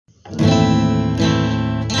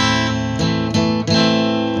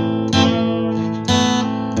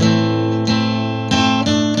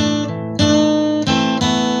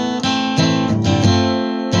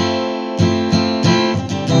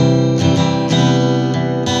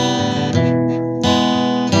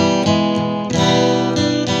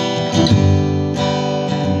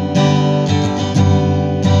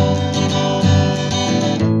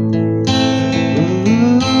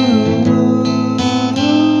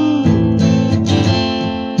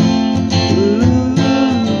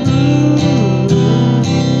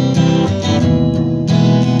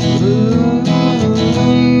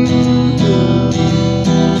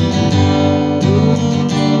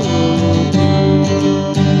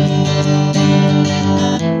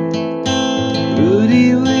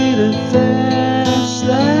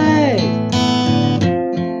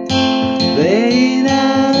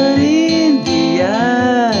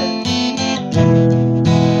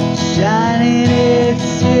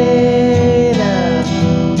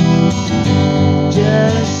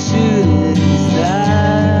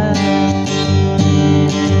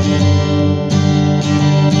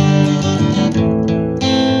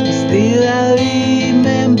I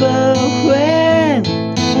remember when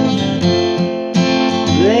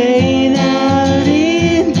laying out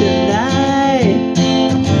in the night,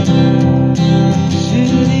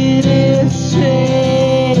 shooting it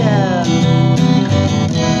straight up,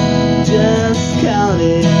 just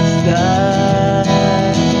counting stars,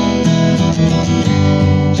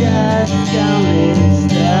 just counting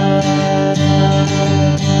stars.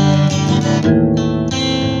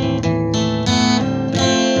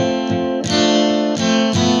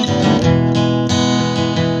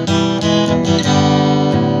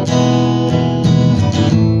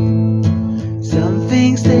 Some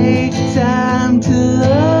things take time to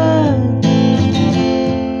learn,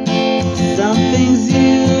 some things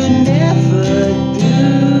you never do.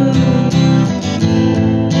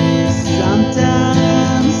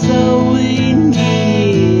 Sometimes all we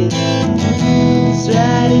need is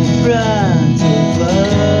right in front of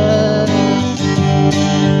us.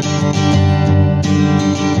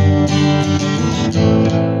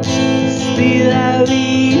 Still I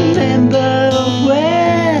remember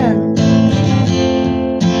when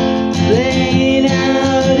laying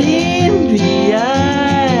out in the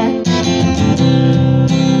eye,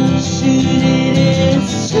 shooting it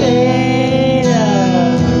straight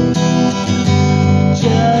up,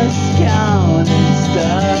 just counting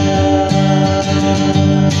stars,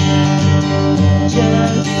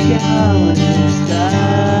 just counting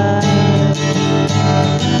stars.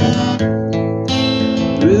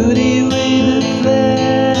 Rudy with a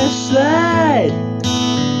flashlight,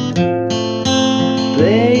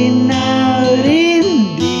 laying out in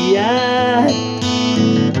the eye.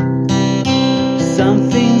 Some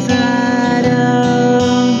things I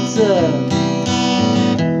don't know,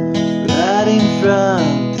 right in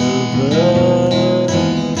front of us.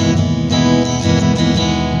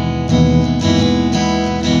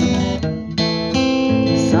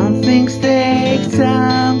 Some things take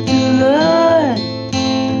time to learn,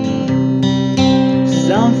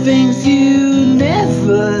 some things you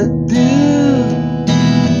never do.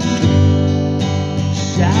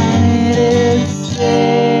 Shining it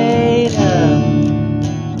straight up,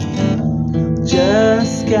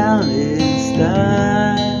 just counting stars.